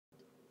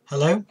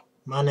Hello,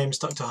 my name is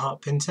Dr.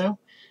 Hart-Pinto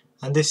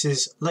and this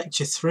is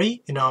lecture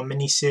 3 in our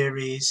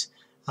mini-series,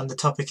 and the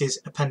topic is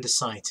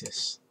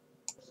appendicitis.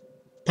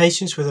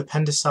 Patients with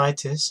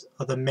appendicitis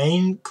are the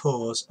main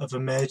cause of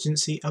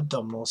emergency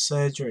abdominal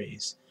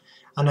surgeries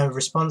and are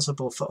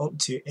responsible for up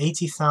to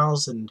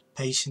 80,000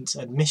 patient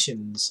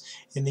admissions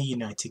in the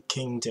United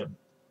Kingdom.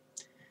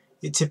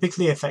 It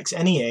typically affects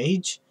any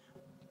age,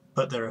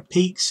 but there are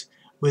peaks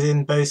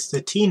within both the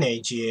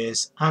teenage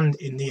years and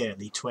in the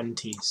early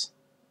 20s.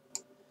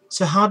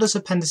 So how does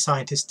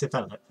appendicitis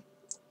develop?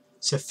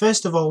 So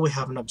first of all, we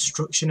have an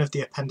obstruction of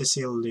the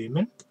appendiceal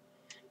lumen.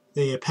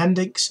 The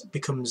appendix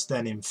becomes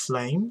then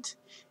inflamed.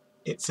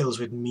 It fills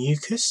with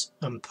mucus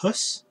and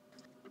pus.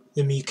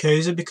 The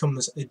mucosa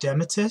becomes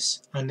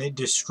edematous and it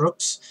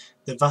disrupts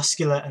the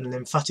vascular and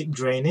lymphatic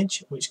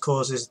drainage, which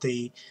causes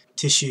the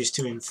tissues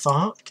to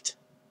infarct.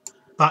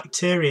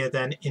 Bacteria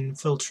then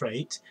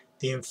infiltrate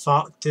the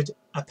infarcted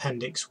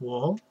appendix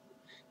wall,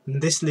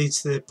 and this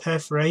leads to the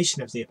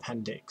perforation of the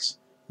appendix,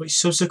 which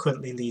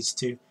subsequently leads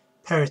to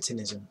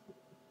peritonism.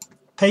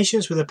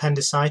 Patients with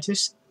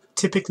appendicitis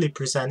typically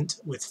present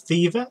with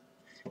fever,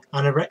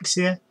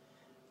 anorexia,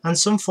 and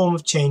some form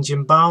of change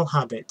in bowel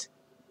habit.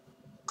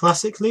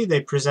 Classically,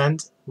 they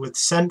present with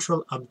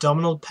central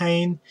abdominal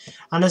pain,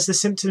 and as the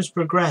symptoms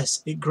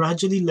progress, it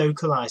gradually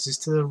localizes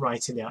to the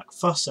right iliac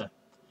fossa.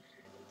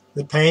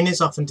 The pain is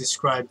often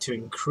described to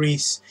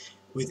increase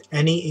with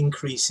any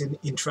increase in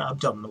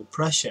intra-abdominal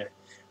pressure,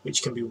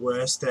 which can be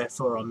worse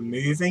therefore on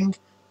moving,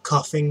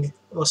 coughing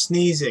or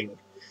sneezing.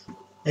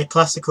 A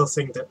classical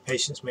thing that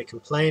patients may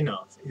complain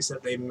of is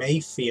that they may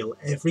feel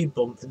every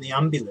bump in the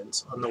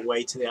ambulance on the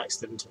way to the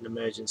accident and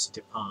emergency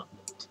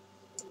department.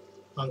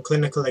 On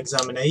clinical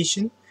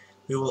examination,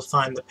 we will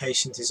find the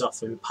patient is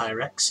often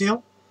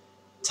pyrexial,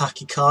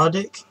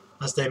 tachycardic,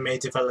 as they may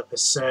develop a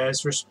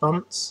SIRS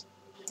response.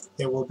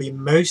 They will be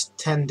most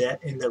tender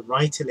in the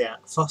right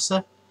iliac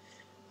fossa,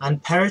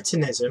 and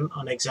peritonism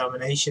on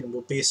examination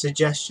will be a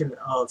suggestion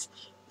of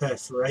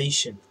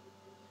perforation.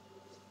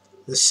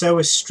 The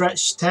psoas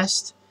stretch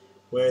test,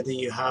 whether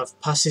you have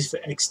passive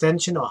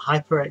extension or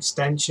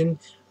hyperextension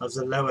of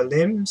the lower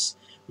limbs,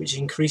 which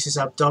increases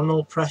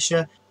abdominal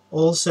pressure,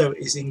 also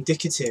is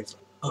indicative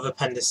of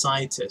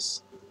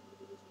appendicitis.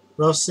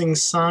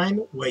 Rossing's sign,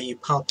 where you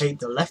palpate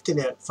the left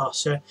iliac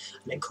fossa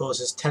and it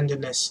causes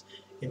tenderness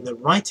in the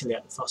right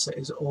iliac fossa,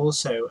 is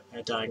also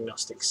a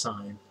diagnostic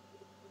sign.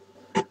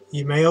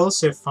 You may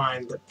also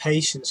find that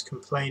patients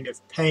complain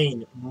of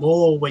pain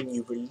more when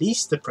you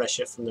release the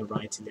pressure from the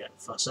right iliac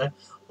fossa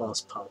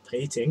whilst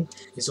palpating,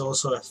 is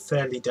also a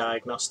fairly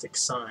diagnostic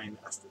sign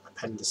of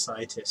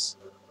appendicitis.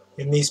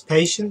 In these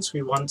patients,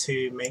 we want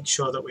to make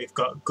sure that we've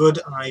got good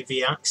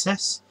IV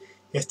access.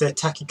 If they're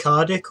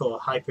tachycardic or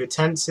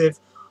hypotensive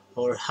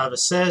or have a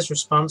SIRS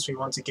response, we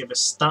want to give a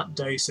stat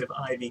dose of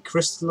IV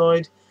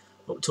crystalloid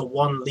up to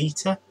 1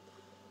 litre.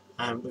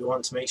 And we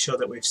want to make sure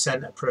that we've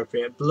sent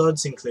appropriate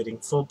bloods, including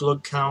full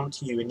blood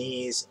count,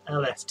 UNEs,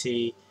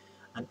 LFT,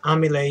 and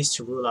amylase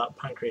to rule out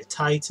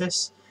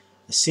pancreatitis,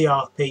 a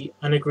CRP,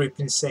 and a group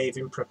in SAVE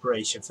in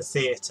preparation for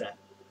theatre.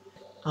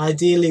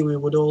 Ideally, we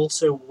would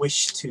also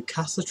wish to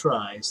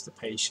catheterize the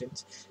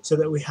patient so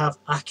that we have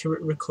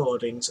accurate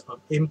recordings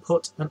of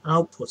input and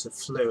output of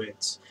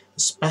fluids,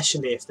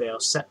 especially if they are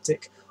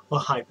septic or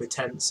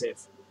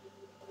hypotensive.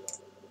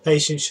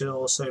 Patients should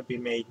also be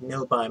made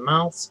nil by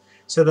mouth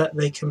so that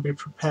they can be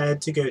prepared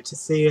to go to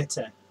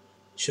theatre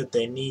should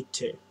they need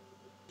to.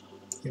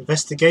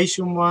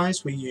 Investigation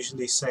wise, we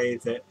usually say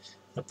that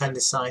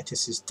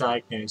appendicitis is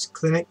diagnosed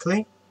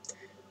clinically,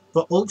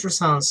 but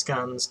ultrasound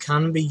scans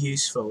can be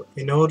useful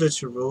in order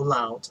to rule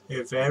out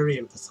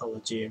ovarian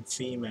pathology in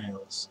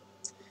females.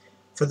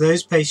 For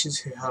those patients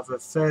who have a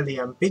fairly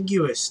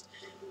ambiguous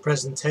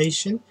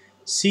presentation,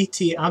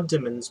 CT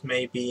abdomens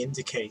may be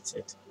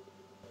indicated.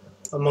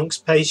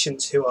 Amongst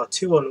patients who are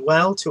too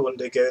unwell to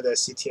undergo their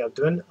CT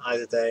abdomen,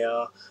 either they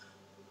are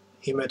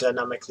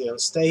hemodynamically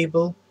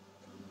unstable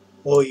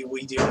or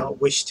we do not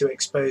wish to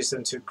expose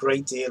them to a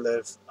great deal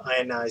of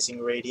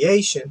ionizing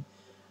radiation,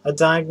 a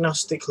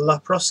diagnostic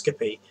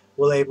laparoscopy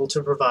will be able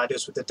to provide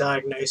us with a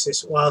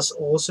diagnosis whilst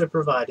also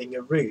providing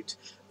a route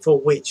for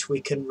which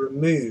we can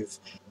remove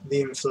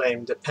the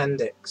inflamed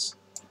appendix.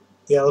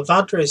 The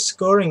Elvadres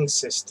scoring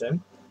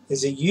system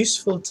is a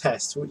useful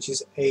test which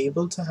is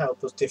able to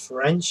help us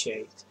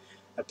differentiate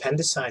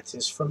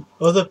appendicitis from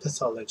other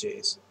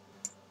pathologies.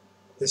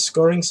 The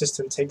scoring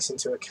system takes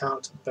into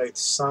account both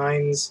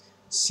signs,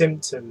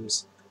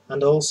 symptoms,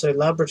 and also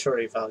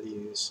laboratory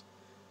values,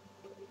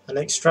 and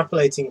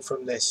extrapolating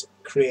from this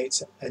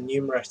creates a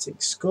numeric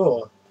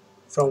score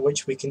from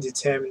which we can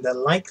determine the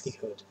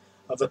likelihood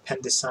of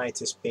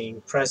appendicitis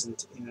being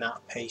present in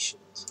that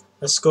patient.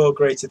 A score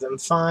greater than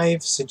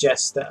 5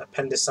 suggests that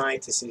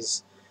appendicitis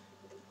is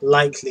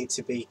likely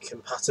to be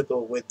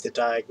compatible with the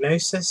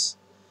diagnosis,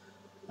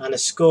 and a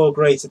score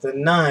greater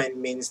than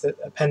 9 means that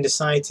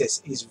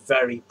appendicitis is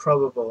very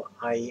probable,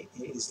 i.e.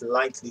 it is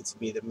likely to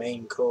be the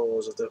main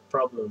cause of the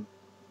problem.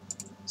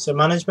 So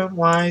management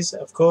wise,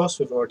 of course,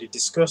 we've already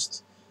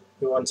discussed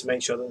We want to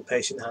make sure that the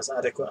patient has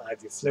adequate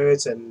IV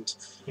fluids and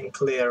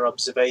clear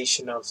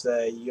observation of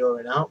their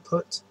urine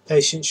output.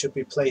 Patients should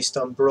be placed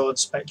on broad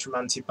spectrum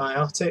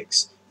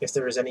antibiotics if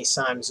there is any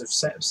signs of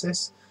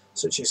sepsis,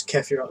 such as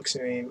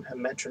cefuroxime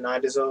and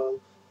metronidazole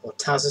or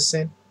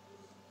tazocin.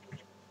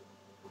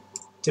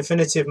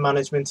 Definitive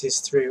management is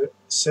through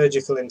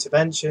surgical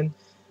intervention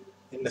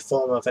in the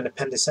form of an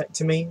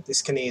appendicectomy.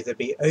 This can either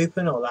be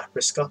open or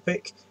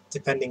laparoscopic,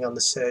 depending on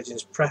the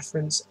surgeon's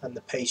preference and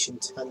the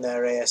patient and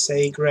their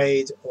ASA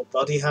grade or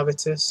body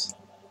habitus.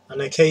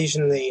 And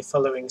occasionally,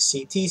 following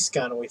CT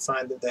scan, we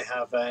find that they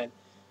have an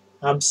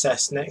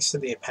abscess next to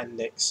the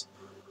appendix.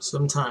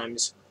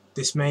 Sometimes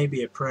this may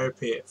be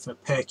appropriate for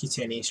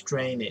percutaneous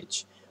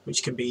drainage,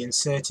 which can be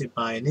inserted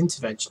by an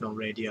interventional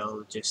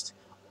radiologist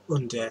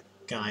under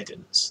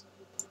guidance.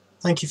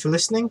 Thank you for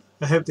listening.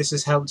 I hope this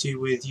has helped you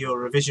with your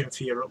revision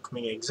for your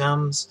upcoming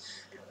exams.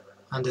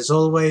 And as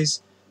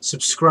always,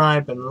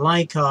 subscribe and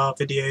like our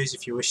videos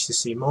if you wish to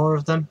see more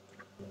of them.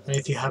 And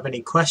if you have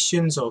any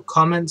questions or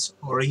comments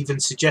or even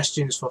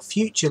suggestions for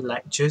future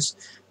lectures,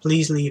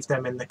 please leave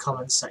them in the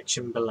comments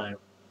section below.